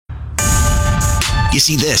You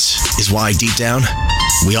see, this is why deep down,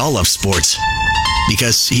 we all love sports.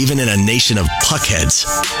 Because even in a nation of puckheads,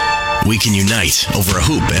 we can unite over a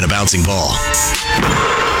hoop and a bouncing ball.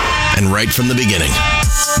 And right from the beginning,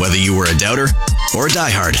 whether you were a doubter or a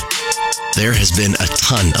diehard, there has been a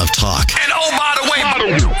ton of talk. And oh, by the way,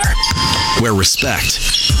 where respect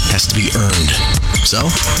has to be earned. So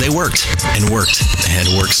they worked and worked and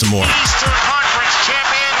worked some more. Eastern Conference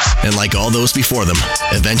champions. And like all those before them,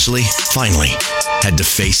 eventually, finally, had to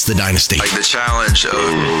face the dynasty. Like the challenge of...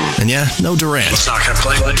 And yeah, no Durant. It's not going to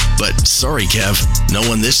play. But sorry, Kev, no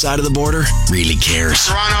one this side of the border really cares.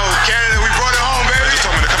 Toronto, Canada, we brought it home, baby. They just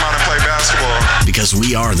told me to come out and play basketball. Because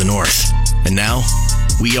we are the North. And now,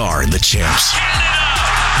 we are the champs. Canada,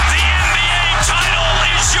 the NBA title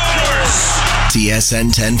is yours.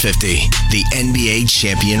 TSN 1050, the NBA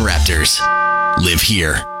champion Raptors. Live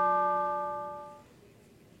here.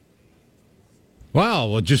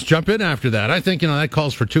 Well, we'll just jump in after that. I think, that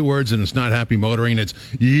calls for two words, and it's not happy motoring. It's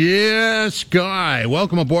yes, guy.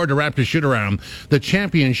 Welcome aboard to Raptors Shoot-Around, the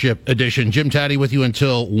championship edition. Jim Taddy with you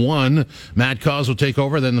until 1. Matt Cause will take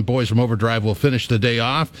over. Then the boys from Overdrive will finish the day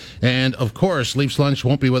off. And, of course, Leafs Lunch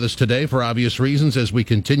won't be with us today for obvious reasons as we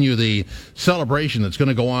continue the celebration that's going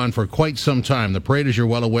to go on for quite some time. The parade, as you're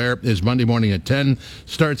well aware, is Monday morning at 10.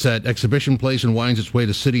 Starts at Exhibition Place and winds its way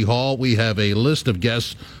to City Hall. We have a list of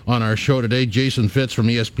guests on our show today. Jason Fitz from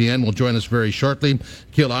ESPN will join us very shortly.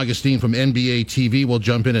 Keel Augustine from NBA TV will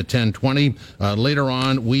jump in at 10:20. Later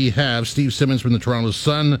on, we have Steve Simmons from the Toronto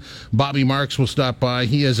Sun. Bobby Marks will stop by.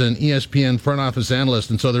 He is an ESPN front office analyst,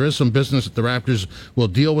 and so there is some business that the Raptors will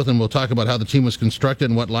deal with, and we'll talk about how the team was constructed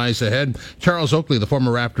and what lies ahead. Charles Oakley, the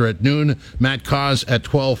former Raptor, at noon. Matt Cause at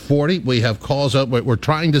 12:40. We have calls out. We're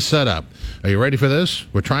trying to set up. Are you ready for this?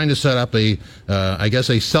 We're trying to set up a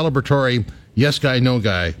celebratory yes guy, no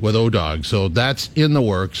guy with O-Dog. So that's in the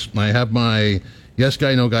works. I have my yes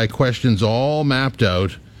guy, no guy questions all mapped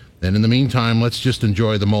out. And in the meantime, let's just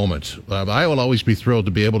enjoy the moment. I will always be thrilled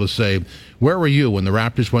to be able to say, where were you when the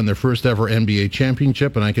Raptors won their first ever NBA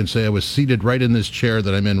championship? And I can say I was seated right in this chair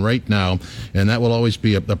that I'm in right now. And that will always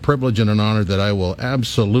be a privilege and an honor that I will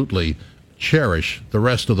absolutely cherish the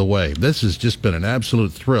rest of the way. This has just been an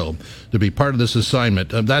absolute thrill to be part of this assignment.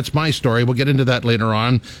 That's my story. We'll get into that later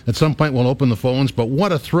on. At some point, we'll open the phones, but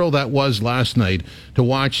what a thrill that was last night to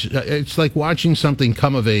watch. It's like watching something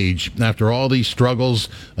come of age after all these struggles.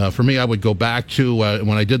 For me, I would go back to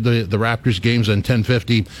when I did the Raptors games on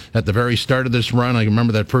 1050 at the very start of this run. I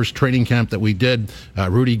remember that first training camp that we did.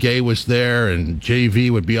 Rudy Gay was there, and JV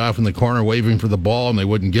would be off in the corner waving for the ball, and they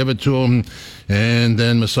wouldn't give it to him. And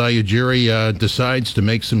then Masai Ujiri decides to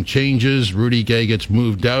make some changes. Rudy Gay gets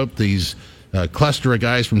moved out. These cluster of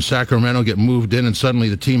guys from Sacramento get moved in, and suddenly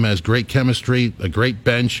the team has great chemistry, a great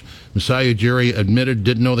bench. Masai Ujiri admitted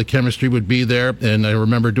didn't know the chemistry would be there, and I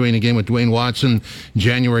remember doing a game with Dwayne Watson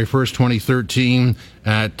January 1st, 2013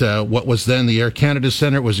 at what was then the Air Canada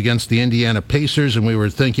Center. It was against the Indiana Pacers, and we were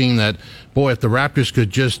thinking that, boy, if the Raptors could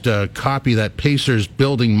just copy that Pacers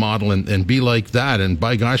building model and be like that, and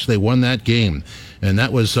by gosh, they won that game. And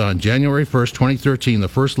that was on January 1st, 2013, the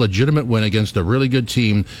first legitimate win against a really good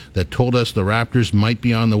team that told us the Raptors might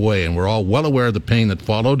be on the way. And we're all well aware of the pain that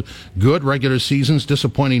followed. Good regular seasons,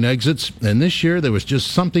 disappointing exits. And this year, there was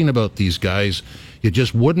just something about these guys. You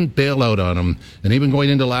just wouldn't bail out on them. And even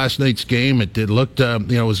going into last night's game, it looked,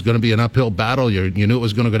 it was going to be an uphill battle. You knew it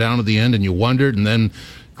was going to go down to the end, and you wondered. And then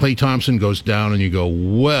Klay Thompson goes down, and you go,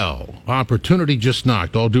 well, opportunity just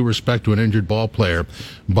knocked. All due respect to an injured ball player,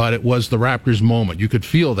 but it was the Raptors' moment. You could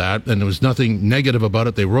feel that, and there was nothing negative about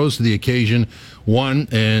it. They rose to the occasion, won,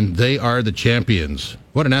 and they are the champions.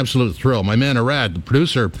 What an absolute thrill. My man Arad, the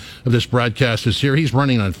producer of this broadcast, is here. He's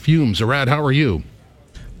running on fumes. Arad, how are you?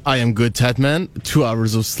 I am good, Tatman. 2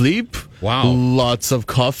 hours of sleep. Wow. Lots of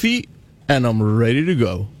coffee, and I'm ready to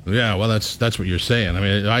go. Yeah, well, that's what you're saying. I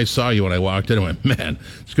mean, I saw you when I walked in and went, man,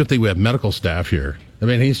 it's a good thing we have medical staff here. I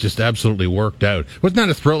mean, he's just absolutely worked out. Wasn't that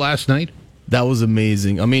a thrill last night? That was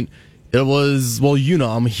amazing. I mean, it was,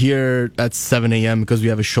 I'm here at 7 a.m. because we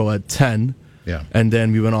have a show at 10. Yeah. And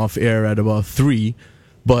then we went off air at about 3.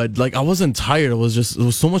 But, I wasn't tired. It was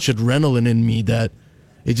so much adrenaline in me that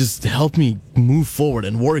it just helped me move forward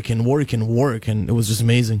and work and work and work. And it was just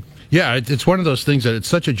amazing. Yeah, it's one of those things that it's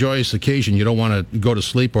such a joyous occasion you don't want to go to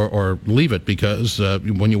sleep or leave it because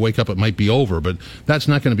when you wake up it might be over, but that's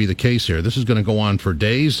not going to be the case here. This is going to go on for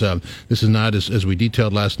days. This is not, as we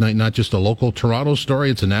detailed last night, not just a local Toronto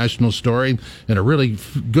story, it's a national story and a really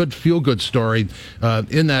good feel-good story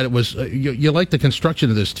in that it was, you like the construction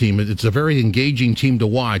of this team. It's a very engaging team to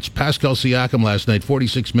watch. Pascal Siakam last night,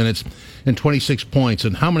 46 minutes and 26 points,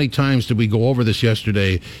 and how many times did we go over this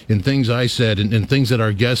yesterday in things I said and things that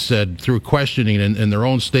our guests said through questioning and their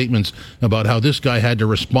own statements about how this guy had to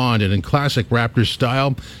respond. And in classic Raptors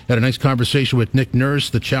style, had a nice conversation with Nick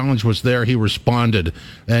Nurse. The challenge was there. He responded.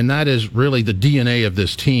 And that is really the DNA of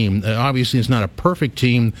this team. Obviously, it's not a perfect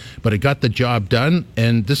team, but it got the job done.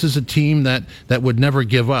 And this is a team that would never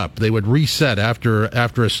give up. They would reset after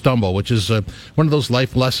a stumble, which is one of those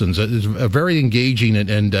life lessons. It's a very engaging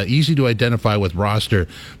and easy to identify with roster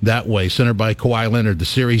that way. Centered by Kawhi Leonard, the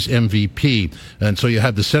series MVP. And so you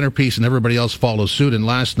have the centerpiece and everybody else follows suit. And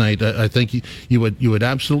last night, I think you would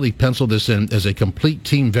absolutely pencil this in as a complete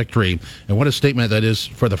team victory. And what a statement that is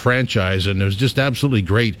for the franchise. And it was just absolutely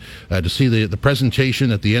great to see the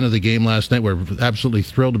presentation at the end of the game last night. We're absolutely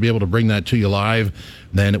thrilled to be able to bring that to you live.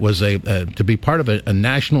 Then it was to be part of a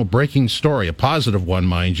national breaking story, a positive one,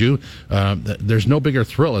 mind you. There's no bigger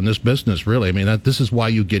thrill in this business, really. I mean, this is why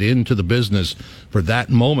you get into the business for that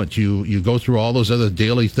moment. You go through all those other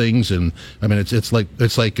daily things, and I mean, it's like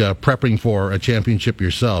prepping for a championship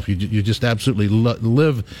yourself. You just absolutely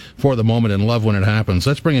live for the moment and love when it happens.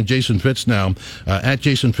 Let's bring in Jason Fitz now. At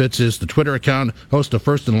Jason Fitz is the Twitter account, host of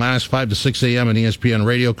First and Last 5 to 6 a.m. on ESPN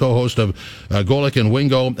Radio, co-host of Golic and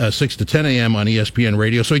Wingo 6 to 10 a.m. on ESPN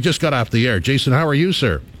Radio. So he just got off the air. Jason, how are you,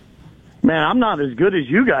 sir? Man, I'm not as good as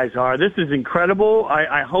you guys are. This is incredible.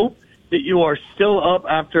 I hope that you are still up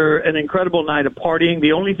after an incredible night of partying.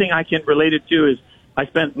 The only thing I can relate it to is I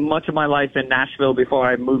spent much of my life in Nashville before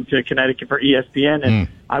I moved to Connecticut for ESPN, and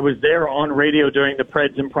I was there on radio during the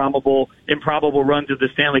Preds' improbable run to the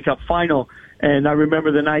Stanley Cup final. And I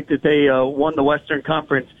remember the night that they won the Western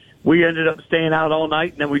Conference. We ended up staying out all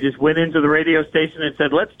night, and then we just went into the radio station and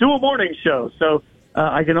said, let's do a morning show. So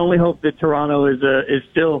I can only hope that Toronto is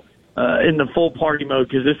still in the full party mode,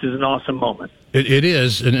 because this is an awesome moment. It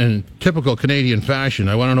is, in typical Canadian fashion.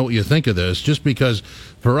 I want to know what you think of this, just because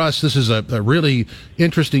for us, this is a really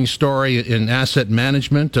interesting story in asset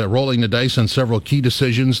management, rolling the dice on several key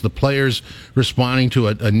decisions, the players responding to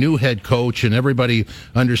a new head coach, and everybody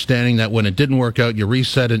understanding that when it didn't work out, you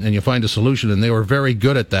reset it and you find a solution, and they were very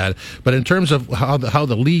good at that. But in terms of how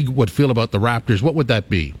the league would feel about the Raptors, what would that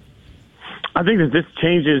be? I think that this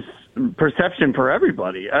changes perception for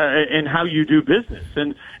everybody and how you do business.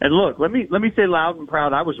 And look, let me say loud and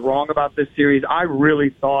proud, I was wrong about this series. I really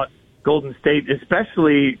thought Golden State,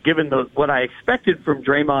 especially given what I expected from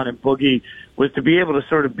Draymond and Boogie, was to be able to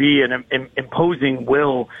sort of be an imposing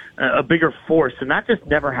will, a bigger force. And that just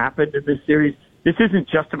never happened in this series. This isn't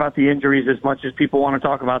just about the injuries as much as people want to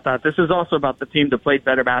talk about that. This is also about the team that played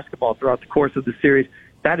better basketball throughout the course of the series.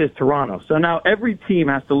 That is Toronto. So now every team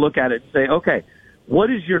has to look at it and say, okay, what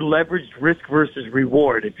is your leveraged risk versus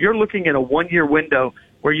reward? If you're looking at a one-year window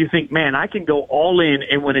where you think, man, I can go all in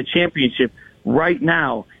and win a championship right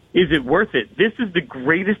now, is it worth it? This is the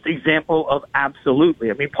greatest example of absolutely.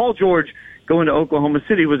 I mean, Paul George going to Oklahoma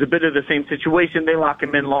City was a bit of the same situation. They locked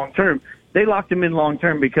him in long-term. They locked him in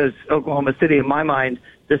long-term because Oklahoma City, in my mind,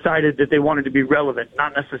 decided that they wanted to be relevant,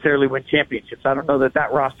 not necessarily win championships. I don't know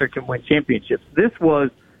that roster can win championships. This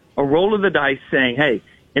was a roll of the dice saying, hey,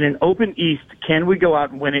 in an open East, can we go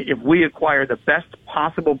out and win it if we acquire the best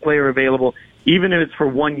possible player available, even if it's for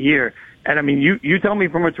 1 year? And, I mean, you tell me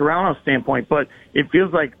from a Toronto standpoint, but it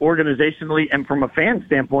feels like organizationally and from a fan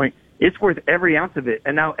standpoint, it's worth every ounce of it.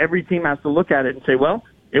 And now every team has to look at it and say, well,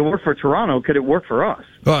 it worked for Toronto. Could it work for us?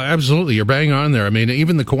 Oh, absolutely. You're bang on there. I mean,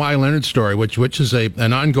 even the Kawhi Leonard story, which is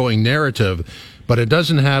an ongoing narrative, but it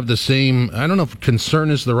doesn't have the same, I don't know if concern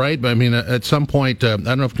is the right, but I mean, at some point, I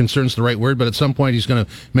don't know if concern is the right word, but at some point he's going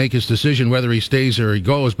to make his decision whether he stays or he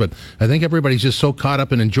goes. But I think everybody's just so caught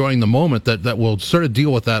up in enjoying the moment that we'll sort of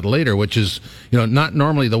deal with that later, which is, not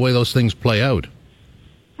normally the way those things play out.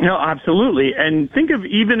 No, absolutely. And think of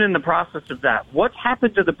even in the process of that, what's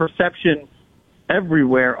happened to the perception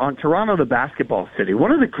everywhere on Toronto, the basketball city.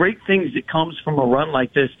 One of the great things that comes from a run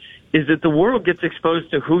like this is that the world gets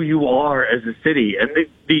exposed to who you are as a city. And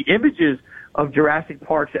the images of Jurassic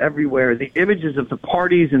Parks everywhere, the images of the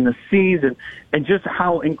parties and the scenes, and just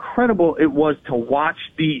how incredible it was to watch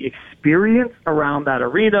the experience around that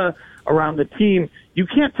arena, around the team. You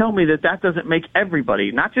can't tell me that that doesn't make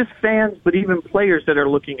everybody, not just fans, but even players that are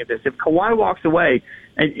looking at this. If Kawhi walks away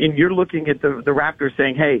and you're looking at the Raptors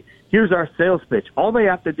saying, hey, here's our sales pitch, all they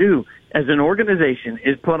have to do as an organization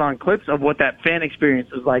is put on clips of what that fan experience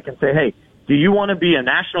is like and say, hey, do you want to be a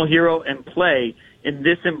national hero and play in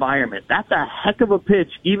this environment? That's a heck of a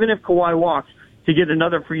pitch, even if Kawhi walks, to get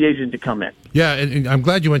another free agent to come in. Yeah, and I'm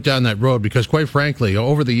glad you went down that road because, quite frankly,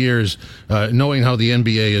 over the years, knowing how the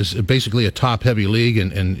NBA is basically a top-heavy league,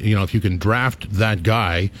 and you know, if you can draft that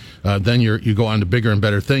guy, then you go on to bigger and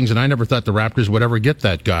better things. And I never thought the Raptors would ever get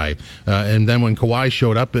that guy. And then when Kawhi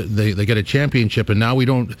showed up, they get a championship, and now we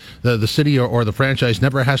don't. The city or the franchise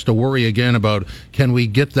never has to worry again about can we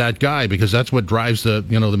get that guy, because that's what drives the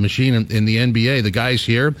machine in the NBA. The guy's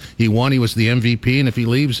here, he won, he was the MVP, and if he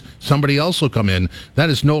leaves, somebody else will come in. That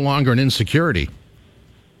is no longer an insecurity.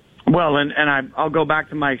 Well, and I'll go back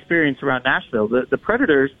to my experience around Nashville. The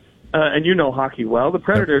Predators, and you know hockey well, the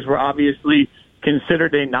Predators were obviously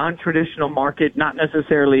considered a non-traditional market, not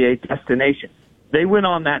necessarily a destination. They went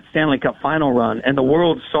on that Stanley Cup final run, and the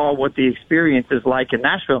world saw what the experience is like in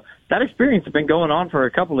Nashville. That experience had been going on for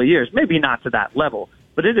a couple of years, maybe not to that level,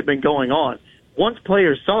 but it had been going on. Once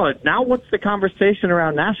players saw it, now what's the conversation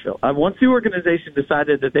around Nashville? Once the organization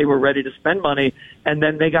decided that they were ready to spend money, and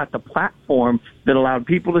then they got the platform that allowed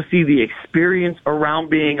people to see the experience around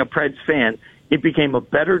being a Preds fan, it became a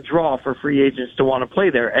better draw for free agents to want to play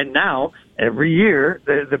there. And now, every year,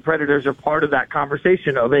 the Predators are part of that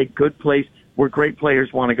conversation of a good place where great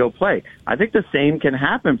players want to go play. I think the same can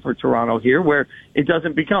happen for Toronto here, where it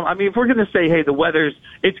doesn't become, I mean, if we're going to say, hey,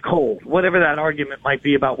 it's cold, whatever that argument might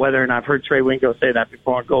be about weather, and I've heard Trey Wingo say that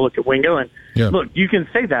before, go look at Wingo, and look, you can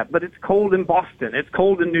say that, but it's cold in Boston, it's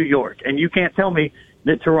cold in New York, and you can't tell me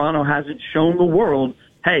that Toronto hasn't shown the world,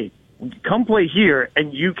 hey, come play here,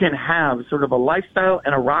 and you can have sort of a lifestyle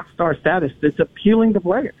and a rock star status that's appealing to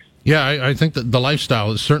players. Yeah, I think that the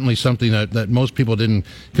lifestyle is certainly something that most people didn't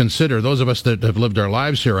consider. Those of us that have lived our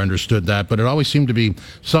lives here understood that, but it always seemed to be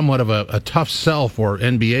somewhat of a tough sell for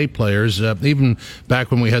NBA players. Even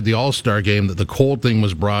back when we had the All-Star game, that the cold thing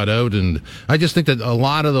was brought out, and I just think that a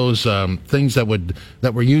lot of those things that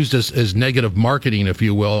were used as negative marketing, if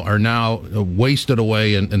you will, are now wasted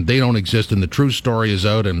away, and they don't exist, and the true story is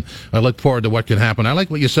out, and I look forward to what can happen. I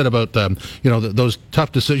like what you said about those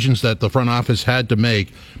tough decisions that the front office had to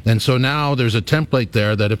make. And so now there's a template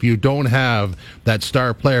there that if you don't have that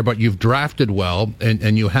star player, but you've drafted well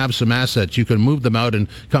and you have some assets, you can move them out and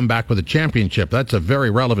come back with a championship. That's a very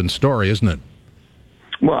relevant story, isn't it?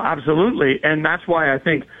 Well, absolutely. And that's why I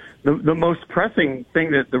think the most pressing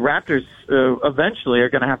thing that the Raptors eventually are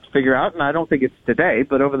going to have to figure out, and I don't think it's today,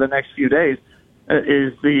 but over the next few days,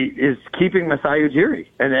 is keeping Masai Ujiri.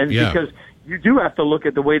 And because you do have to look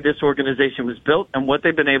at the way this organization was built and what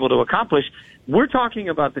they've been able to accomplish. We're talking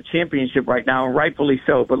about the championship right now, and rightfully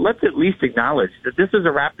so, but let's at least acknowledge that this is a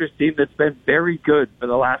Raptors team that's been very good for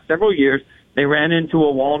the last several years. They ran into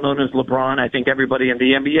a wall known as LeBron. I think everybody in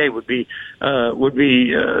the NBA it would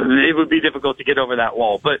be difficult to get over that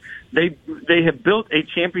wall. But they have built a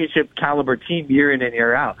championship caliber team year in and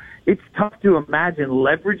year out. It's tough to imagine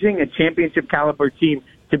leveraging a championship caliber team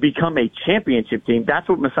to become a championship team. That's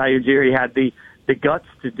what Masai Ujiri had the guts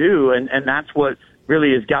to do, and that's what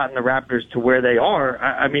really has gotten the Raptors to where they are.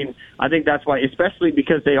 I mean, I think that's why, especially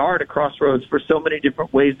because they are at a crossroads for so many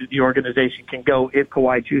different ways that the organization can go if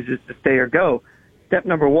Kawhi chooses to stay or go. Step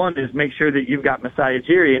number one is make sure that you've got Masai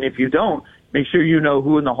Ujiri, and if you don't, make sure you know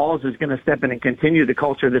who in the halls is going to step in and continue the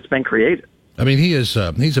culture that's been created. I mean, he's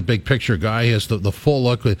a big picture guy. He has the full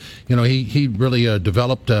look. You know, he really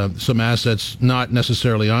developed some assets, not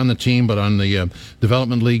necessarily on the team, but on the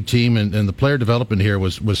development league team, and the player development here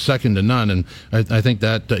was second to none. And I think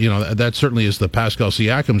that that certainly is the Pascal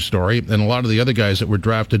Siakam story, and a lot of the other guys that were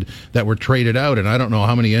drafted that were traded out. And I don't know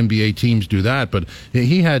how many NBA teams do that, but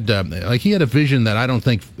he had a vision that I don't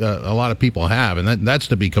think a lot of people have, and that's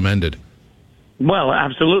to be commended. Well,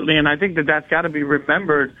 absolutely, and I think that's got to be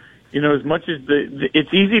remembered. You know, as much as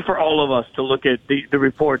it's easy for all of us to look at the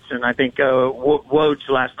reports, and I think Woj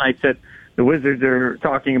last night said the Wizards are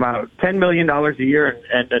talking about $10 million a year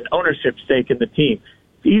and an ownership stake in the team.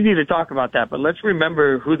 It's easy to talk about that, but let's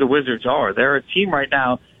remember who the Wizards are. They're a team right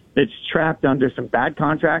now that's trapped under some bad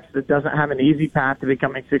contracts, that doesn't have an easy path to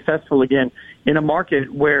becoming successful again in a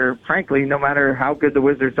market where, frankly, no matter how good the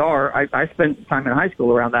Wizards are, I spent time in high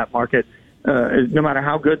school around that market. no matter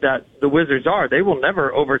how good that the Wizards are, they will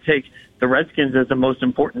never overtake the Redskins as the most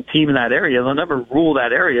important team in that area. They'll never rule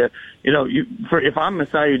that area. If I'm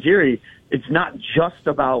Masai Ujiri, it's not just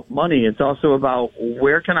about money. It's also about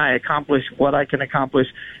where can I accomplish what I can accomplish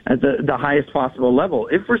at the highest possible level.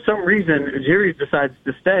 If for some reason Ujiri decides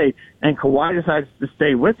to stay and Kawhi decides to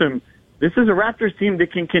stay with him, this is a Raptors team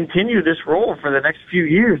that can continue this role for the next few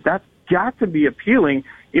years. That's got to be appealing.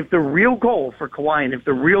 If the real goal for Kawhi and if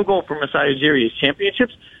the real goal for Masai Ujiri is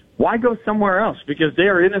championships, why go somewhere else? Because they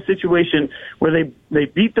are in a situation where they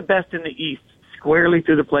beat the best in the East squarely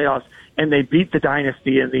through the playoffs, and they beat the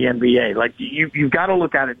dynasty in the NBA. Like, you've got to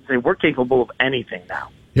look at it and say, we're capable of anything now.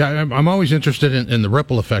 Yeah, I'm always interested in the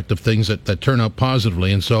ripple effect of things that turn out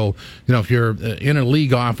positively. And so, if you're in a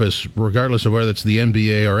league office, regardless of whether it's the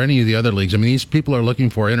NBA or any of the other leagues, I mean, these people are looking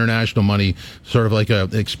for international money, sort of like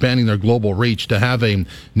expanding their global reach to have a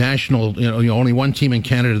national, only one team in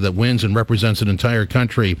Canada that wins and represents an entire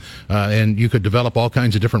country. And you could develop all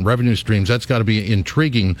kinds of different revenue streams. That's got to be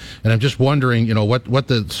intriguing. And I'm just wondering, what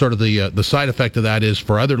the sort of the side effect of that is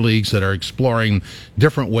for other leagues that are exploring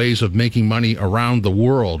different ways of making money around the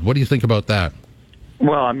world. What do you think about that?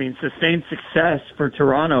 Well, I mean, sustained success for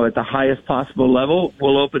Toronto at the highest possible level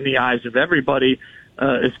will open the eyes of everybody,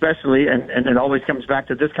 especially, and it always comes back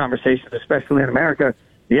to this conversation, especially in America.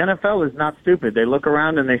 The NFL is not stupid. They look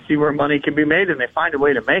around and they see where money can be made, and they find a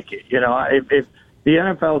way to make it. If the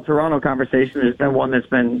NFL Toronto conversation has been one that's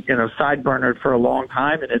been, sideburnered for a long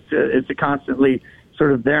time, and it's a constantly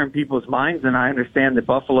sort of there in people's minds, and I understand that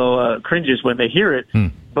Buffalo cringes when they hear it.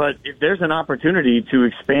 But if there's an opportunity to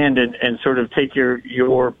expand and sort of take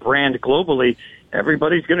your brand globally,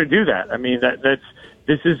 everybody's going to do that. I mean,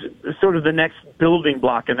 this is sort of the next building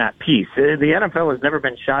block in that piece. The NFL has never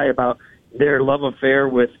been shy about their love affair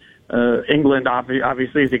with England,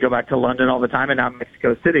 obviously, as they go back to London all the time, and now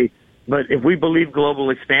Mexico City. But if we believe global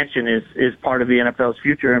expansion is part of the NFL's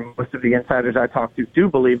future, and most of the insiders I talk to do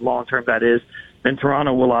believe long-term that is, then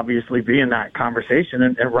Toronto will obviously be in that conversation,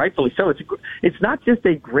 and rightfully so. It's not just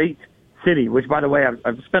a great city, which, by the way,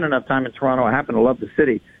 I've spent enough time in Toronto. I happen to love the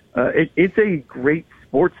city. It's a great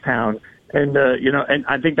sports town, and and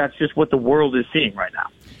I think that's just what the world is seeing right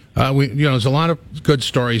now. There's a lot of good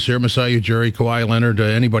stories here. Masai Ujiri, Kawhi Leonard,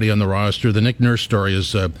 anybody on the roster. The Nick Nurse story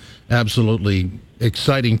is absolutely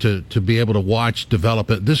exciting to be able to watch develop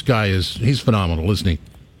it. This guy he's phenomenal, isn't he?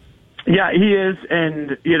 Yeah, he is,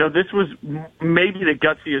 and this was maybe the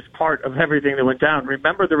gutsiest part of everything that went down.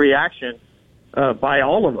 Remember the reaction by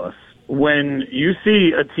all of us when you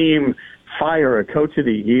see a team fire a coach of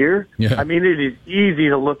the year. Yeah. I mean, it is easy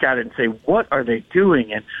to look at it and say, what are they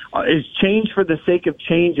doing? And is change for the sake of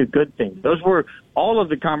change a good thing? Those were all of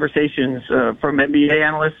the conversations from NBA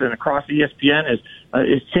analysts and across ESPN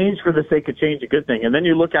is change for the sake of change a good thing? And then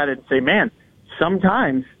you look at it and say, man,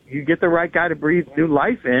 sometimes you get the right guy to breathe new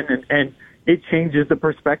life in, and it changes the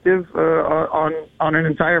perspective on an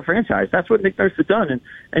entire franchise. That's what Nick Nurse has done.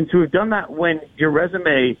 And to have done that when your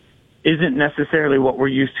resume isn't necessarily what we're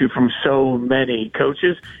used to from so many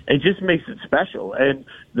coaches, it just makes it special. And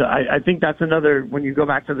I think that's another, when you go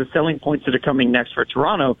back to the selling points that are coming next for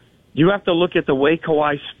Toronto, you have to look at the way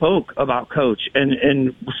Kawhi spoke about Coach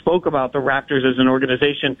and spoke about the Raptors as an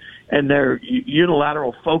organization and their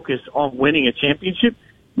unilateral focus on winning a championship.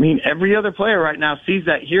 I mean, every other player right now sees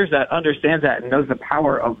that, hears that, understands that, and knows the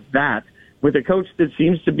power of that with a coach that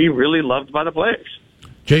seems to be really loved by the players.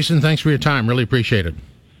 Jason, thanks for your time. Really appreciate it.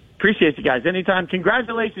 Appreciate you guys. Anytime.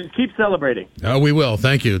 Congratulations. Keep celebrating. We will.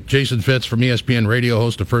 Thank you. Jason Fitz from ESPN Radio,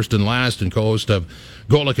 host of First and Last and co-host of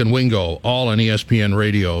Golic and Wingo, all on ESPN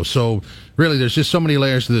Radio. So really, there's just so many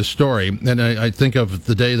layers to this story. And I think of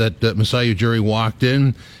the day that Masai Ujiri walked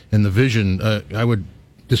in and the vision. I would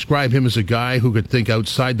describe him as a guy who could think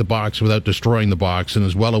outside the box without destroying the box and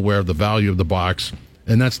is well aware of the value of the box.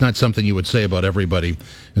 And that's not something you would say about everybody.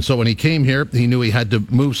 And so when he came here, he knew he had to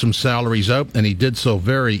move some salaries out, and he did so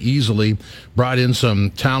very easily. Brought in some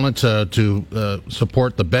talent to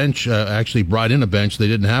support the bench, actually brought in a bench. They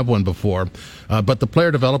didn't have one before. But the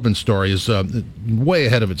player development story is way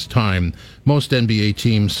ahead of its time. Most NBA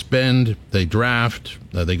teams spend, they draft,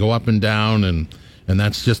 they go up and down, and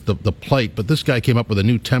that's just the plight. But this guy came up with a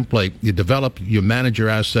new template. You develop, you manage your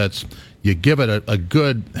assets, you give it a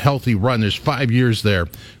good, healthy run. There's 5 years there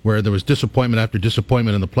where there was disappointment after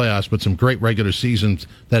disappointment in the playoffs, but some great regular seasons.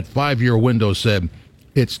 That 5-year window said,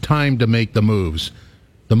 it's time to make the moves.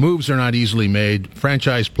 The moves are not easily made.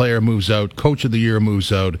 Franchise player moves out. Coach of the year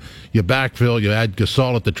moves out. You backfill. You add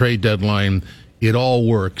Gasol at the trade deadline. It all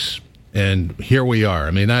works. And here we are.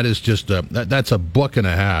 I mean, that is just that's a book and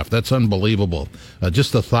a half. That's unbelievable.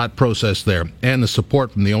 Just the thought process there and the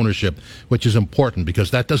support from the ownership, which is important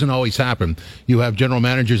because that doesn't always happen. You have general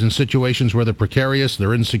managers in situations where they're precarious,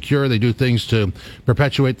 they're insecure, they do things to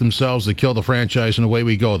perpetuate themselves, they kill the franchise, and away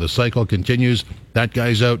we go. The cycle continues. That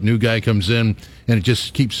guy's out, new guy comes in, and it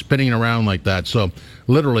just keeps spinning around like that. So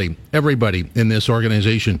literally everybody in this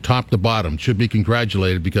organization, top to bottom, should be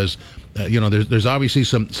congratulated because there's obviously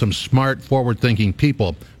some smart, forward-thinking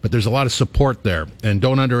people, but there's a lot of support there, and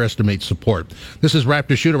don't underestimate support. This is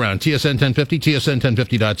Raptor Shoot-Around, TSN 1050,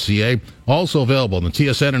 TSN1050.ca, also available in the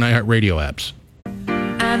TSN and iHeartRadio apps.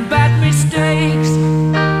 And bad mistakes,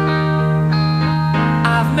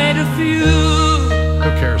 I've made a few. Who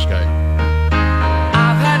cares, guy?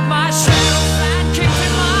 I've had my share of bad kicks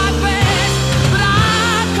in my bed, but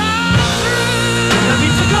I've come through. I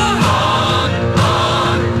need to go on.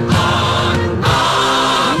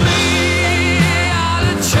 We are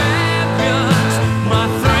the champions, my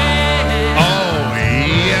friend. Oh,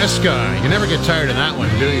 yes, guy. You never get tired of that one,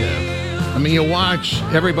 do you? I mean, you watch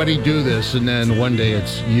everybody do this, and then one day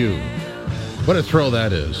it's you. What a thrill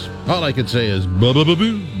that is. All I can say is,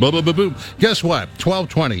 ba-ba-ba-boo, ba-ba-ba-boo. Guess what?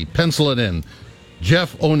 12:20, pencil it in.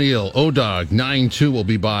 Jeff O'Neill, O-Dog, 9-2 will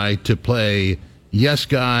be by to play Yes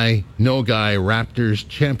Guy, No Guy Raptors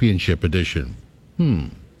Championship Edition.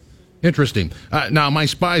 Interesting. Now, my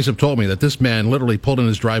spies have told me that this man literally pulled in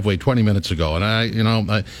his driveway 20 minutes ago, and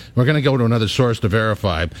we're going to go to another source to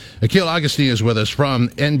verify. Akil Augustine is with us from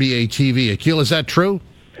NBA TV. Akil, is that true?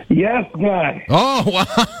 Yes, guy. Oh,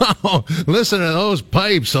 wow. Listen to those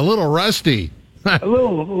pipes, a little rusty. A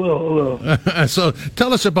little. So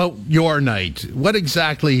tell us about your night. What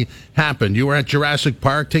exactly happened? You were at Jurassic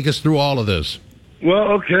Park. Take us through all of this.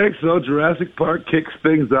 Well, okay, so Jurassic Park kicks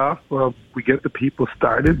things off. Well, we get the people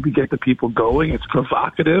started. We get the people going. It's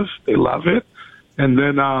provocative. They love it. And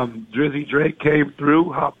then Drizzy Drake came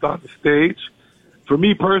through, hopped on the stage. For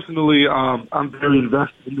me personally, I'm very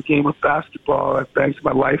invested in the game of basketball. I banked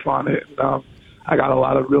my life on it. And, I got a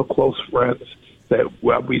lot of real close friends that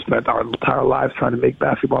we spent our entire lives trying to make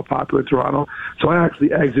basketball popular in Toronto. So I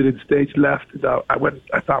actually exited stage left. And,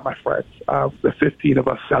 I found my friends. The 15 of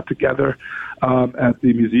us sat together at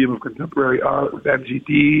the Museum of Contemporary Art with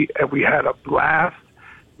MGD, and we had a blast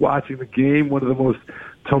watching the game. One of the most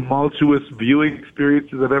tumultuous viewing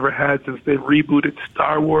experiences I've ever had since they rebooted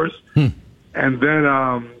Star Wars. And then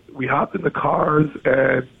we hopped in the cars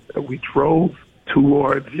and we drove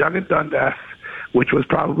towards Yonge and Dundas, which was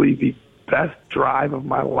probably the best drive of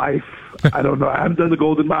my life. I don't know. I haven't done the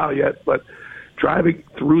Golden Mile yet, but driving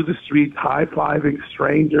through the streets, high-fiving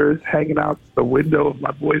strangers, hanging out the window of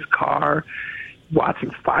my boy's car,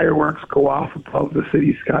 watching fireworks go off above the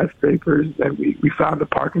city skyscrapers. And we found a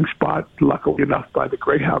parking spot, luckily enough, by the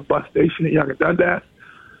Greyhound bus station at Yonge and Dundas.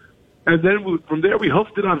 And then from there, we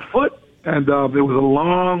hoofed it on foot. And it was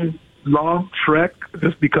a long trek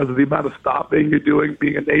just because of the amount of stopping you're doing,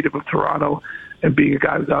 being a native of Toronto and being a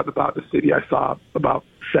guy who's out and about the city. I saw about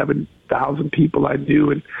 7,000 people I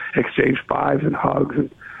knew and exchanged fives and hugs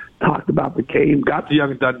and talked about the game. Got to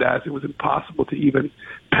Yonge and Dundas. It was impossible to even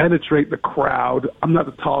penetrate the crowd. I'm not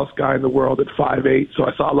the tallest guy in the world at 5'8", so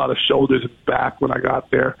I saw a lot of shoulders and back when I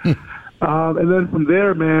got there. And then from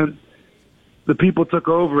there, man, the people took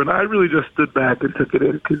over, and I really just stood back and took it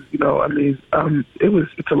in because,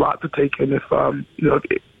 it's a lot to take in. If,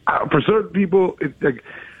 for certain people,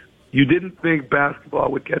 you didn't think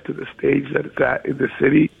basketball would get to the stage that it's at in the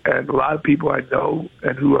city, and a lot of people I know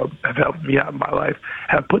and who have helped me out in my life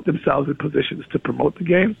have put themselves in positions to promote the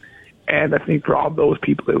game. And I think for all those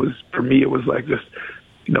people, it was like just,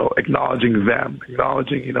 acknowledging them,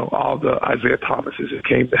 acknowledging, all the Isaiah Thomases who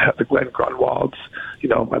came to have the Glenn Grunwalds,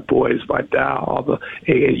 my boys, my Dow, all the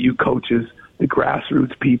AAU coaches, the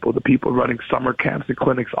grassroots people, the people running summer camps and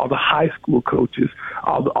clinics, all the high school coaches,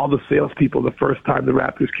 all the salespeople the first time the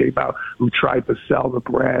Raptors came out who tried to sell the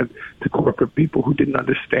brand to corporate people who didn't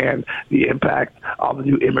understand the impact, all the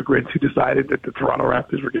new immigrants who decided that the Toronto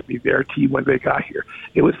Raptors were going to be their team when they got here.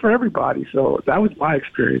 It was for everybody. So that was my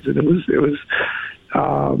experience, and it was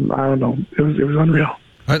I don't know. It was unreal.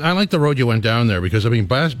 I like the road you went down there because,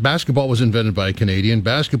 basketball was invented by a Canadian.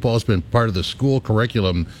 Basketball has been part of the school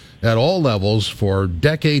curriculum at all levels for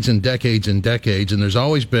decades and decades and decades, and there's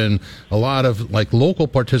always been a lot of like local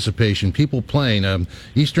participation, people playing.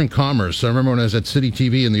 Eastern Commerce, I remember when I was at City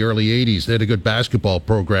TV in the early 80s, they had a good basketball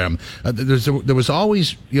program. There was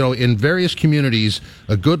always, in various communities,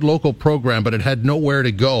 a good local program, but it had nowhere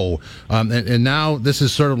to go. And now this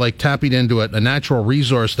is sort of like tapping into a natural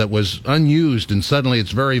resource that was unused, and suddenly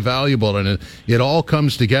it's very valuable, and it all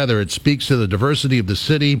comes together. It speaks to the diversity of the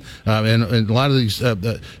city, and a lot of these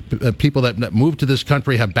people that moved to this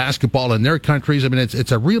country have basketball in their countries. I mean,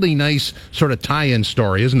 it's a really nice sort of tie-in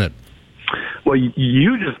story, isn't it? Well,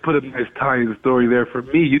 you just put a nice tie-in story there for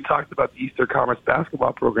me. You talked about the Eastern Commerce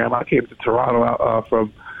basketball program. I came to Toronto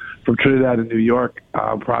from Trinidad and New York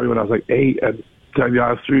probably when I was like 8. And to tell you the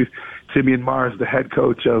honest truth, Simeon Mars, the head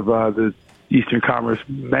coach of the Eastern Commerce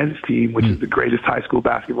men's team, which is the greatest high school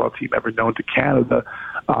basketball team ever known to Canada,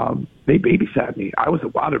 they babysat me. I was a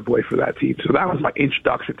water boy for that team. So that was my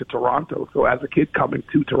introduction to Toronto. So as a kid coming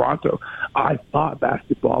to Toronto, I thought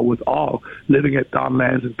basketball was all living at Don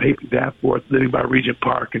Lands and Peyton Danforth, living by Regent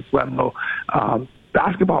Park and Flemmo.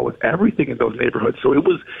 Basketball was everything in those neighborhoods. So it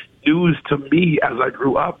was news to me as I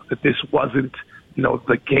grew up that this wasn't,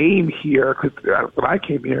 the game here. Because when I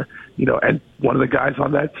came here, and one of the guys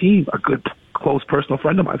on that team, a good close personal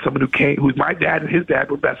friend of mine, someone who's my dad and his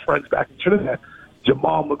dad were best friends back in Trinidad,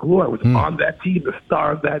 Jamal McClure was on that team, the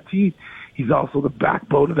star of that team. He's also the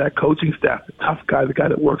backbone of that coaching staff, the tough guy, the guy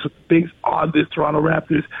that works with the bigs on this Toronto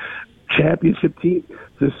Raptors championship team.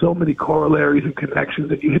 There's so many corollaries and connections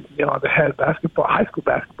that you hit me on the head. Basketball, high school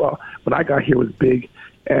basketball, when I got here was big,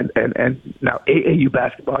 and now AAU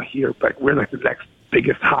basketball here, we're like the next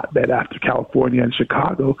biggest hotbed after California and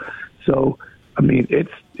Chicago. So, I mean,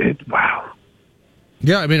 it's wow.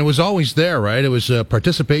 Yeah, I mean, it was always there, right? It was a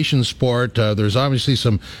participation sport. There's obviously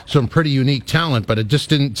some pretty unique talent, but it just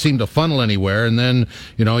didn't seem to funnel anywhere. And then,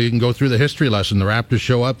 you can go through the history lesson. The Raptors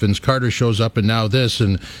show up, Vince Carter shows up, and now this.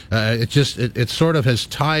 And it sort of has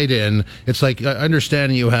tied in. It's like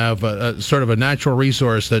understanding you have sort of a natural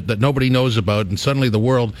resource that nobody knows about, and suddenly the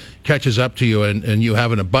world catches up to you, and you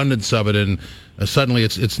have an abundance of it, and suddenly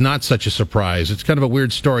it's not such a surprise. It's kind of a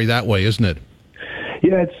weird story that way, isn't it?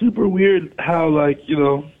 Yeah, it's super weird how,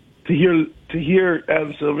 to hear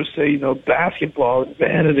Adam Silver say, basketball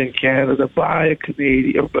invented in Canada by a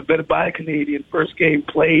Canadian, first game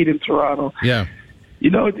played in Toronto. Yeah.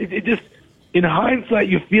 It just, in hindsight,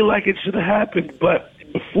 you feel like it should have happened, but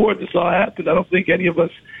before this all happened, I don't think any of us,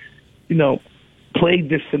 played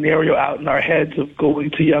this scenario out in our heads of going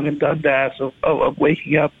to Yonge and Dundas, of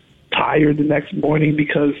waking up tired the next morning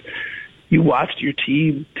because you watched your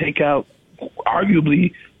team take out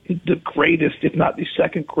arguably the greatest, if not the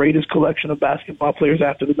second greatest collection of basketball players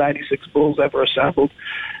after the 96 Bulls ever assembled.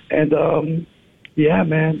 And, yeah,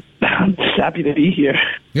 man, I'm just happy to be here.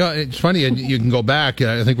 Yeah, it's funny, and you can go back.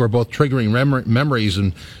 I think we're both triggering memories.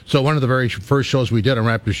 And so one of the very first shows we did on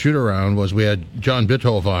Raptors Shoot-Around was we had John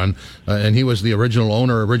Bitove on, and he was the original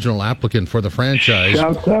owner, original applicant for the franchise.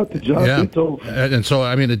 Shouts out to John Bitove. And so,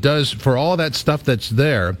 I mean, it does, for all that stuff that's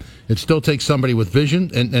there, it still takes somebody with vision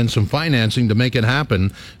and some financing to make it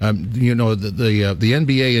happen. The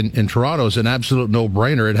NBA in Toronto is an absolute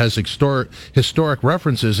no-brainer. It has historic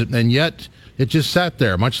references, and yet it just sat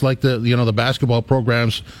there, much like the basketball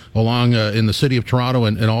programs along in the city of Toronto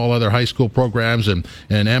and all other high school programs and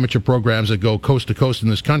amateur programs that go coast to coast in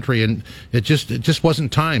this country. And it just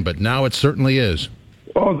wasn't time, but now it certainly is.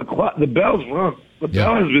 Oh, the bell's rung. The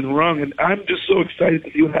bell has been rung, and I'm just so excited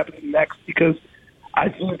to see what happens next because I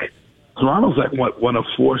think Toronto's like one of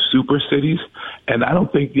 4 super cities, and I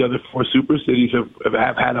don't think the other 4 super cities have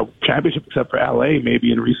had a championship except for LA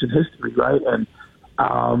maybe in recent history, right? And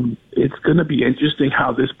it's going to be interesting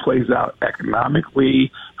how this plays out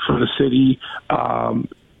economically for the city,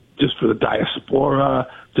 just for the diaspora.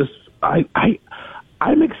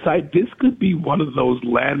 I'm excited. This could be one of those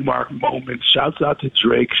landmark moments. Shouts out to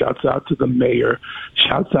Drake. Shouts out to the mayor.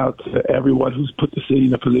 Shouts out to everyone who's put the city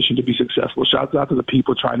in a position to be successful. Shouts out to the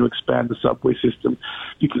people trying to expand the subway system,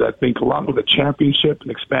 because I think along with a championship, an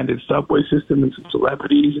expanded subway system, and some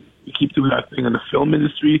celebrities, we keep doing our thing in the film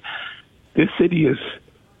industry. This city's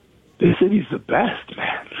the best,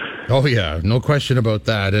 man. Oh yeah, no question about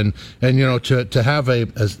that. And to have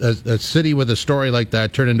a city with a story like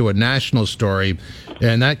that turn into a national story,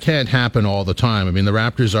 and that can't happen all the time. I mean, the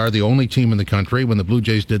Raptors are the only team in the country. When the Blue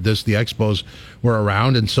Jays did this, the Expos were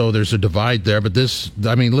around, and so there's a divide there. But this,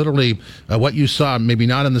 I mean, literally, what you saw, maybe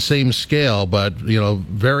not on the same scale, but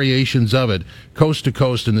variations of it, coast to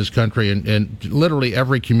coast in this country, and literally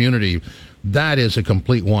every community, that is a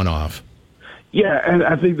complete one-off. Yeah, and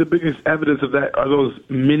I think the biggest evidence of that are those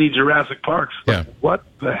mini Jurassic Parks. Yeah. What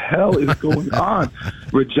the hell is going on?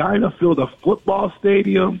 Regina filled a football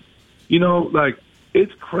stadium. You know, like,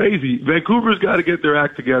 it's crazy. Vancouver's got to get their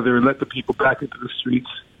act together and let the people back into the streets.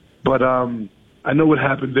 But I know what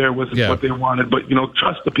happened there wasn't what they wanted. But, you know,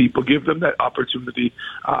 trust the people. Give them that opportunity.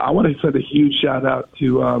 I want to send a huge shout-out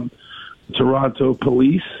to Toronto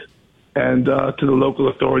police and to the local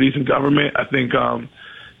authorities and government. I think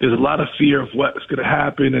there's a lot of fear of what's going to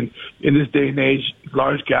happen. And in this day and age,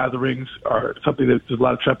 large gatherings are something that there's a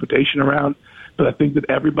lot of trepidation around. But I think that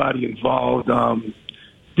everybody involved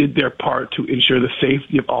did their part to ensure the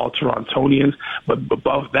safety of all Torontonians. But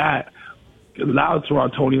above that, allowed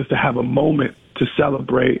Torontonians to have a moment to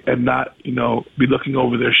celebrate and not, you know, be looking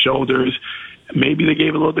over their shoulders. Maybe they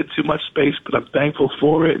gave a little bit too much space, but I'm thankful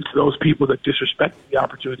for it. And to those people that disrespected the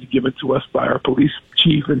opportunity given to us by our police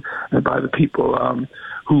chief and by the people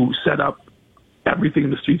who set up everything in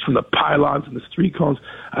the streets, from the pylons and the street cones,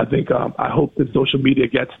 I think I hope that social media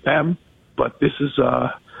gets them. But this is,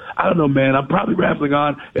 I don't know, man. I'm probably rambling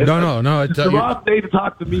on. No. It's the wrong day to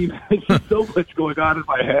talk to me. There's so much going on in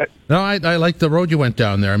my head. No, I like the road you went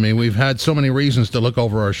down there. I mean, we've had so many reasons to look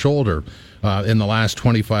over our shoulder in the last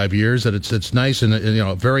 25 years that it's nice and you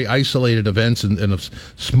know, very isolated events and of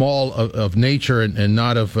small of nature and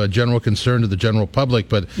not of general concern to the general public,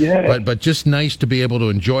 but just nice to be able to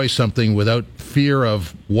enjoy something without fear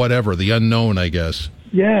of whatever, the unknown, I guess.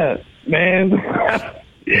 Yeah, man.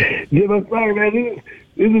 Give us sorry, man.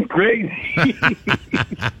 This is crazy.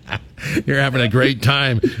 You're having a great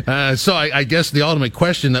time. So I guess the ultimate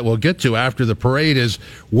question that we'll get to after the parade is,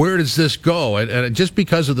 where does this go? And just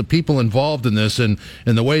because of the people involved in this and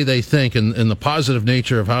the way they think and the positive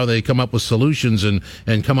nature of how they come up with solutions and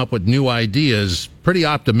come up with new ideas, pretty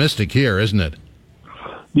optimistic here, isn't it?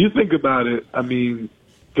 You think about it. I mean,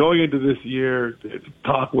 going into this year, the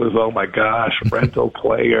talk was, oh, my gosh, rental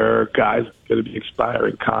player, guys going to be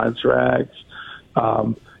expiring contracts.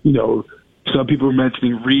 You know, some people were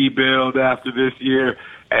mentioning rebuild after this year.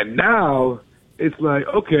 And now it's like,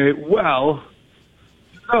 okay, well,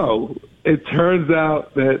 no. It turns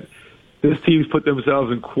out that this team's put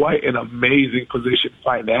themselves in quite an amazing position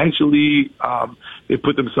financially. They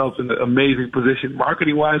put themselves in an amazing position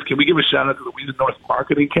marketing-wise. Can we give a shout-out to the Louisa North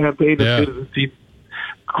marketing campaign? Yeah.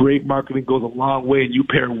 Great marketing goes a long way, and you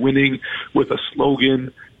pair winning with a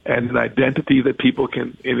slogan and an identity that people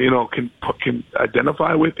can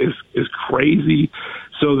identify with is crazy.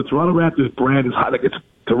 So the Toronto Raptors brand is hot. Like,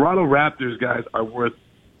 Toronto Raptors guys are worth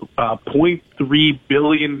 $0.3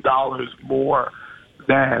 billion more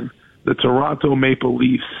than the Toronto Maple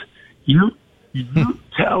Leafs. You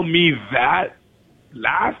tell me that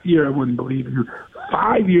last year I wouldn't believe you.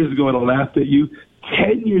 5 years ago I'd have laughed at you.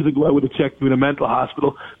 10 years ago I would have checked you in a mental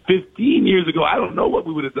hospital. 15 years ago I don't know what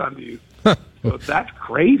we would have done to you. So that's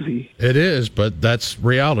crazy. It is, but that's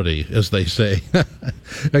reality, as they say.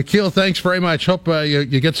 Akil, thanks very much. Hope you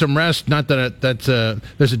get some rest. Not that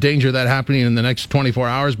there's a danger of that happening in the next 24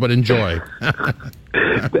 hours, but enjoy.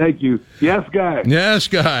 Thank you. Yes, Guy. Yes,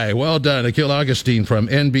 Guy. Well done. Akil Augustine from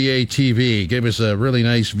NBA TV gave us a really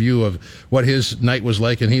nice view of what his night was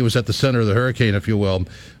like, and he was at the center of the hurricane, if you will.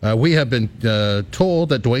 We have been told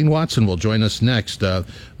that Dwayne Watson will join us next,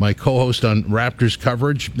 my co-host on Raptors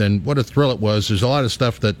coverage, and what a thrill it was. There's a lot of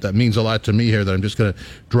stuff that means a lot to me here that I'm just going to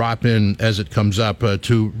drop in as it comes up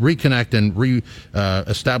to reconnect and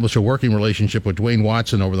establish a working relationship with Dwayne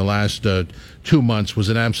Watson over the last 2 months was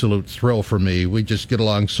an absolute thrill for me. We just get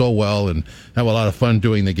along so well and have a lot of fun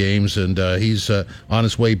doing the games, and he's on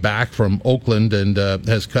his way back from Oakland and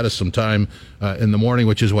has cut us some time in the morning,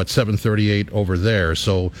 which is 7:38 over there.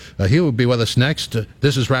 So he will be with us next.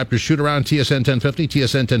 This is Raptors Shoot Around, TSN 1050,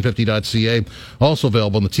 TSN1050.ca, also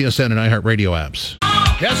available in the TSN and iHeartRadio apps.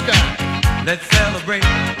 Yes, Guy. Let's celebrate.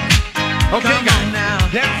 Okay, Come Guy. on now.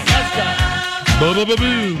 Yes, Guy. Boom, boom,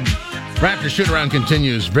 boom, boom. Raptors Shoot Around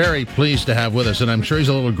continues. Very pleased to have with us, and I'm sure he's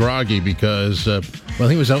a little groggy because,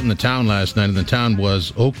 he was out in the town last night, and the town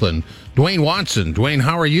was Oakland. Dwayne Watson. Dwayne,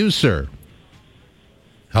 how are you, sir?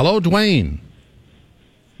 Hello, Dwayne.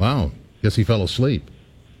 Wow, guess he fell asleep.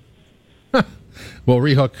 We'll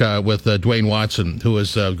rehook with Dwayne Watson, who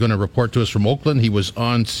is going to report to us from Oakland. He was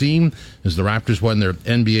on scene as the Raptors won their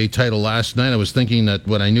NBA title last night. I was thinking that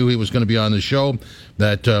when I knew he was going to be on the show,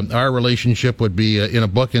 that our relationship would be in a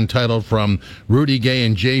book entitled From Rudy Gay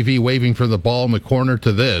and JV Waving for the Ball in the Corner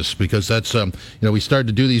to This, because that's, we started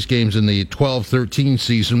to do these games in the 12-13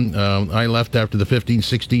 season. I left after the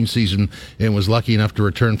 15-16 season and was lucky enough to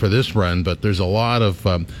return for this run, but there's a lot of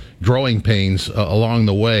growing pains along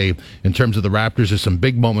the way in terms of the Raptors. There's some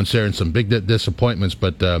big moments there and some big disappointments,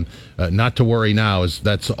 but not to worry now, as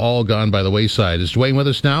that's all gone by the wayside. Is Dwayne with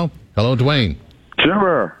us now? Hello, Dwayne.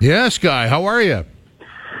 Jimmer, Yes, Guy. How are you?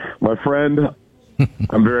 my friend,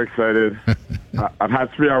 I'm very excited. I've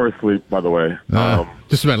had 3 hours sleep, by the way.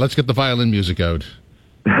 Just a minute. Let's get the violin music out.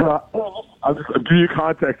 I'll just give you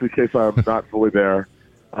context in case I'm not fully there.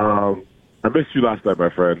 I missed you last night, my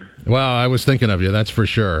friend. Well, I was thinking of you, that's for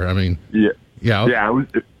sure. I mean, Yeah. yeah. Yeah.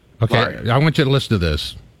 Okay, Sorry. I want you to listen to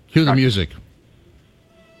this. Cue the music.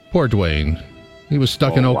 Poor Dwayne. He was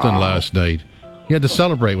stuck in Oakland last night. He had to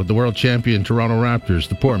celebrate with the world champion Toronto Raptors.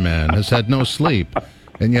 The poor man has had no sleep,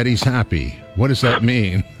 and yet he's happy. What does that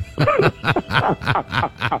mean?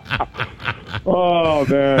 Oh,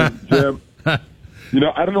 man, Jim. I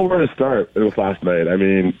don't know where to start. It was last night. I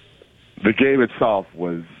mean, the game itself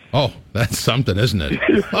was... Oh, that's something, isn't it?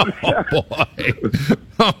 Oh, boy.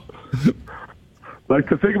 Like,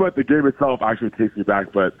 to think about the game itself actually takes me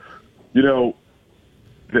back, but, the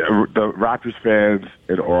Raptors fans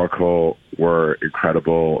in Oracle were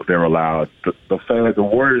incredible. They were loud. The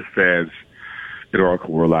Warriors fans in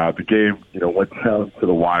Oracle were loud. The game, went down to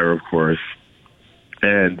the wire, of course.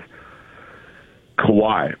 And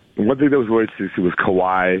Kawhi. One thing that was really interesting to see was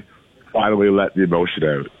Kawhi finally let the emotion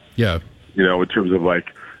out. Yeah. In terms of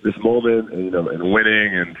like this moment and and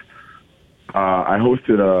winning. And I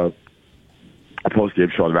hosted a post-game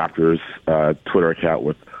show on the Raptors Twitter account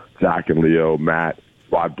with Zach and Leo, Matt,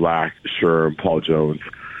 Rod Black, Sherm, Paul Jones,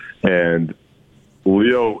 and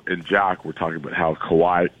Leo and Jack were talking about how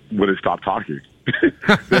Kawhi wouldn't stop talking.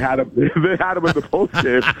 they had him in the post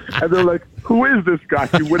game, and they're like, "Who is this guy?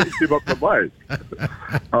 He wouldn't give up the mic."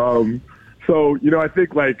 So I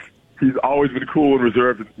think like he's always been cool and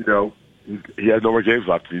reserved. And, he has no more games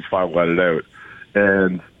left, and he's finally let it out.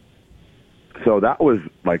 And so that was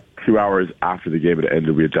like 2 hours after the game had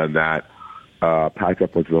ended. We had done that. Packed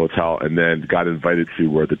up, went to the hotel, and then got invited to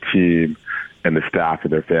where the team and the staff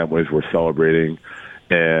and their families were celebrating.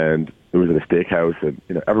 And it was at a steakhouse, and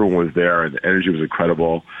everyone was there, and the energy was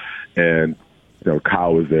incredible. And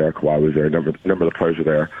Kyle was there, Kawhi was there, a number of the players were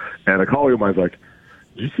there. And a colleague of mine was like,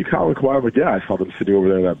 "Did you see Kyle and Kawhi?" I'm like, "Yeah, I saw them sitting over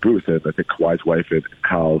there in that booth." And I think Kawhi's wife and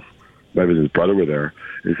Kyle's, maybe his brother were there.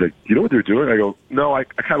 And he's like, "You know what they're doing?" I go, "No, I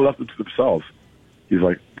kind of left them to themselves." He's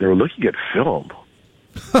like, "They were looking at film."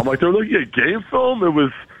 I'm like, "They're looking at game film?" It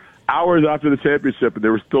was hours after the championship, and they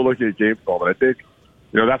were still looking at game film. And I think,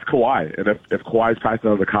 that's Kawhi. And if Kawhi's passing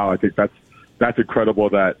on to Kyle, I think that's incredible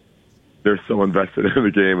that they're so invested in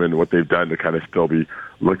the game and what they've done to kind of still be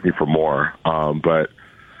looking for more. But,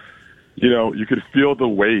 you could feel the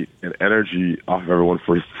weight and energy off of everyone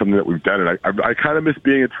for something that we've done. And I kind of miss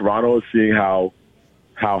being in Toronto and seeing how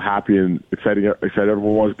happy and excited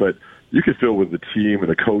everyone was. But you could feel with the team and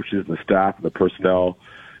the coaches and the staff and the personnel.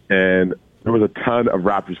 And there was a ton of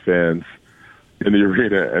Raptors fans in the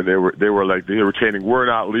arena, and they were chanting, "We're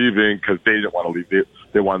not leaving," because they didn't want to leave.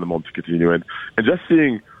 They wanted the moment to continue. And just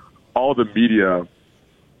seeing all the media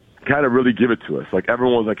kind of really give it to us. Like,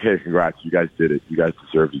 everyone was like, "Hey, congrats. You guys did it. You guys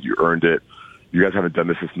deserved it. You earned it. You guys haven't done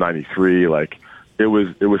this since '93. Like, it was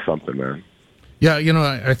something, man. Yeah,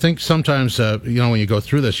 I think sometimes, when you go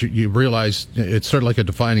through this, you realize it's sort of like a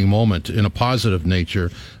defining moment in a positive nature.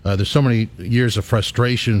 There's so many years of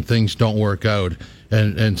frustration, things don't work out.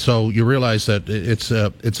 And so you realize that it's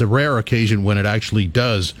a rare occasion when it actually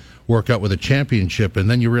does work out with a championship. And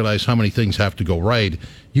then you realize how many things have to go right.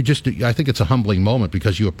 I think it's a humbling moment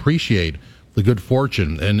because you appreciate the good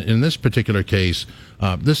fortune. And in this particular case,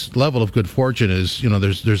 this level of good fortune is,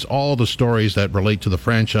 there's all the stories that relate to the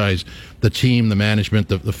franchise, the team, the management,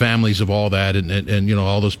 the families of all that, and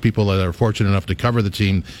all those people that are fortunate enough to cover the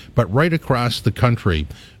team. But right across the country,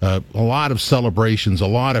 a lot of celebrations, a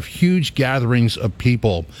lot of huge gatherings of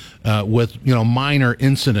people with, minor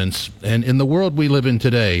incidents. And in the world we live in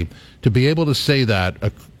today, to be able to say that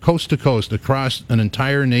coast to coast across an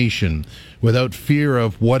entire nation without fear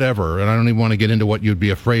of whatever, and I don't even want to get into what you'd be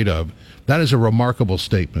afraid of, that is a remarkable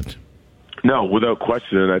statement. No, without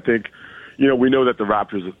question. And I think, we know that the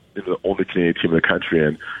Raptors are the only Canadian team in the country,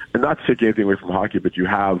 and not to take anything away from hockey, but you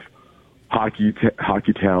have hockey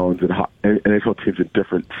towns and NHL teams in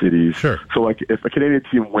different cities. Sure. So, like, if a Canadian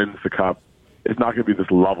team wins the Cup, it's not going to be this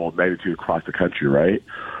level of magnitude across the country, right?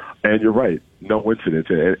 And you're right, no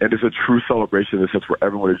incidents. And it's a true celebration in the sense where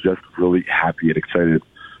everyone is just really happy and excited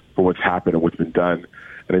for what's happened and what's been done.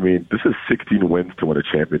 And I mean, this is 16 wins to win a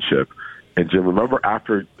championship. And Jim, remember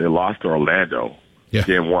after they lost to Orlando,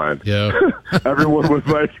 game one, everyone was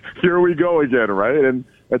like, "Here we go again," right? And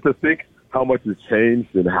to think how much has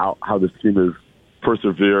changed and how this team has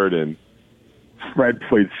persevered and Fred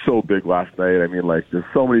played so big last night. I mean, like, there's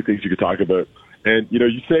so many things you could talk about. And, you know,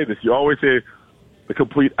 you say this, you always say the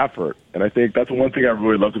complete effort. And I think that's one thing I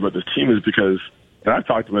really loved about this team is because, and I've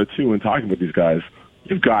talked about it too when talking with these guys,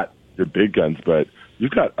 you've got your big guns, but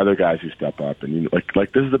you've got other guys who step up. And, you know,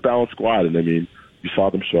 like this is a balanced squad. And, I mean, you saw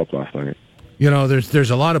them show up last night. You know,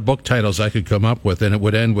 there's a lot of book titles I could come up with, and it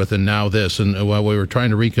would end with "and now this." And while we were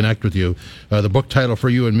trying to reconnect with you, the book title for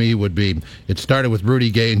you and me would be: it started with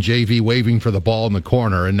Rudy Gay and JV waving for the ball in the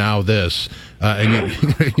corner, and now this. And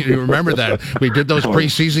you remember that we did those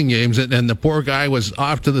preseason games, and the poor guy was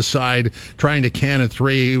off to the side trying to can a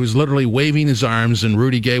three. He was literally waving his arms, and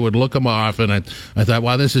Rudy Gay would look him off. And I thought,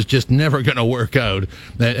 wow, this is just never going to work out.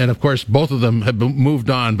 And of course, both of them have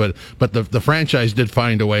moved on, but the franchise did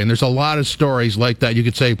find a way. And there's a lot of stories like that. You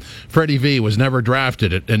could say Freddie V was never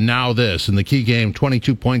drafted, and now this. In the key game,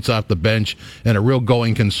 22 points off the bench, and a real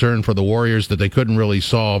going concern for the Warriors that they couldn't really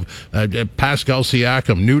solve. Pascal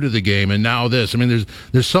Siakam, new to the game, and now this. I mean,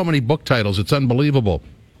 there's so many book titles. It's unbelievable.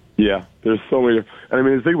 Yeah, there's so many. And I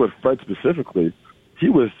mean, the thing with Fred specifically, he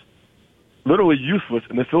was literally useless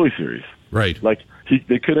in the Philly series. Right. Like he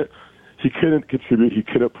couldn't contribute. He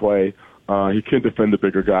couldn't play. He couldn't defend the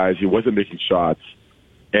bigger guys. He wasn't making shots.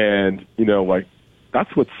 And, you know, like,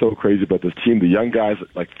 that's what's so crazy about this team. The young guys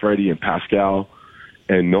like Freddie and Pascal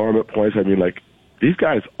and Norm at points, I mean, like, these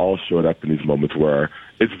guys all showed up in these moments where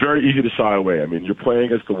it's very easy to shy away. I mean, you're playing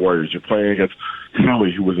against the Warriors. You're playing against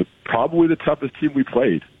Philly, who was probably the toughest team we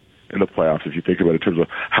played in the playoffs, if you think about it, in terms of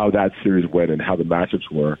how that series went and how the matchups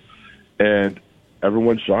were. And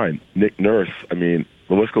everyone shined. Nick Nurse, I mean,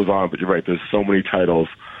 the list goes on, but you're right. There's so many titles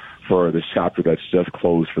for this chapter that's just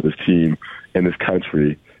closed for this team in this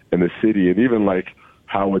country, in this city, and even like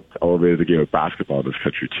how it elevated the game of basketball in this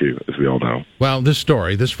country too, as we all know. Well, this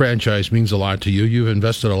franchise means a lot to you. You've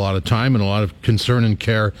invested a lot of time and a lot of concern and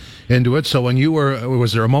care into it. So when you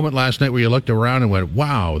was there a moment last night where you looked around and went,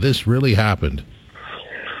 wow, this really happened?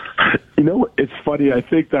 You know, it's funny. I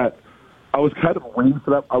think that I was kind of waiting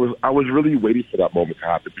for that. I was really waiting for that moment to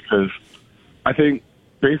happen because I think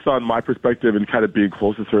based on my perspective and kind of being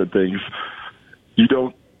close to certain things, you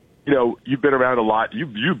don't, you know, you've been around a lot.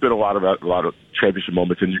 You've been a lot of championship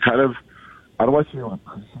moments, and you kind of, I don't want to say you're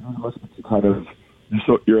but you kind of,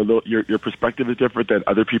 your perspective is different than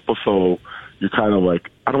other people. So you're kind of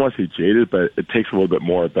like, I don't want to say jaded, but it takes a little bit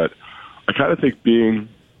more. But I kind of think being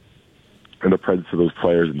in the presence of those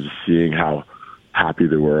players and just seeing how happy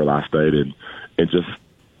they were last night, and just,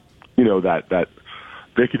 you know, that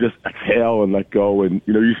they could just exhale and let go, and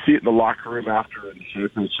you know, you see it in the locker room after and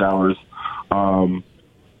the showers.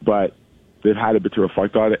 But they've had a bit to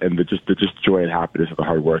reflect on it, and the just joy and happiness of the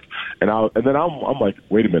hard work. And then I'm like,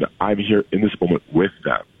 wait a minute, I'm here in this moment with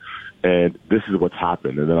them, and this is what's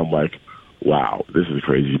happened. And then I'm like, wow, this is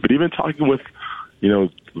crazy. But even talking with, you know,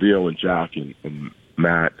 Leo and Jack and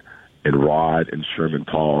Matt and Rod and Sherman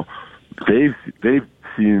Paul, they've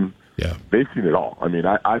seen. Yeah. They've seen it all. I mean,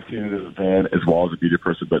 I've seen it as a fan as well as a media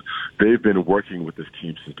person, but they've been working with this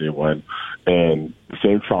team since day one. And the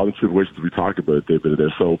same trials and tribulations we talked about, they've been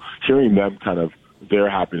there. So hearing them kind of, their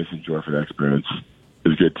happiness and joy for that experience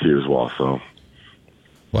is good too as well. So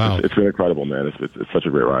wow, it's been incredible, man. It's such a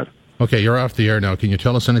great ride. Okay, you're off the air now. Can you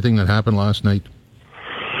tell us anything that happened last night?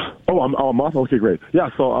 Oh, I'm off? Okay, great. Yeah,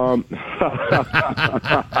 so...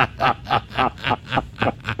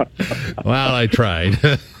 Well, I tried.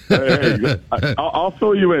 hey, I'll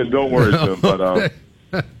fill you in. Don't worry, Tim. But,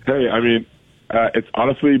 hey, I mean, it's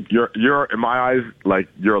honestly, you're in my eyes, like,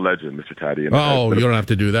 you're a legend, Mr. Taddy. And you don't have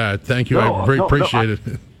to do that. Thank you. I appreciate it.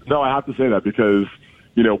 No, I have to say that because,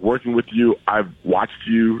 you know, working with you, I've watched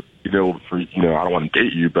you, you know, for, you know, I don't want to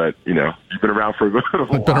date you, but, you know, you've been around for a while.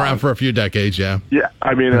 I've been around for a few decades, yeah. Yeah,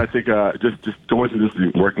 I mean, I think just going through this,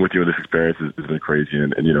 working with you in this experience has been crazy.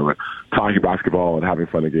 And, you know, talking basketball and having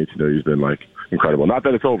fun against, you know, you've been, like, incredible. Not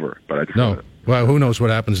that it's over, but I just... No. Well, who knows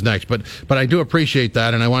what happens next. But I do appreciate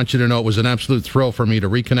that, and I want you to know it was an absolute thrill for me to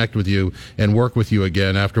reconnect with you and work with you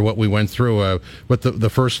again after what we went through with the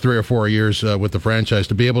first 3 or 4 years with the franchise.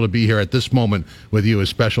 To be able to be here at this moment with you is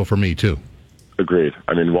special for me, too. Agreed.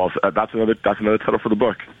 I mean, well, that's another title for the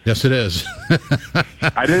book. Yes, it is.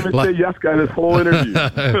 I didn't even say yes, guy, this whole interview.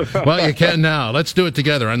 Well, you can now. Let's do it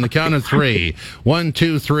together on the count of 3. 1,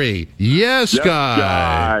 2, 3. Yes,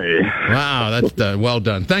 guy. Wow, that's well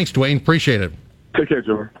done. Thanks, Dwayne. Appreciate it. Take care,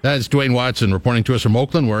 Joe. That's Dwayne Watson reporting to us from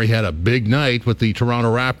Oakland, where he had a big night with the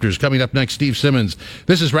Toronto Raptors. Coming up next, Steve Simmons.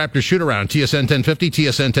 This is Raptors Shoot Around, TSN 1050,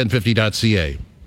 TSN1050.ca.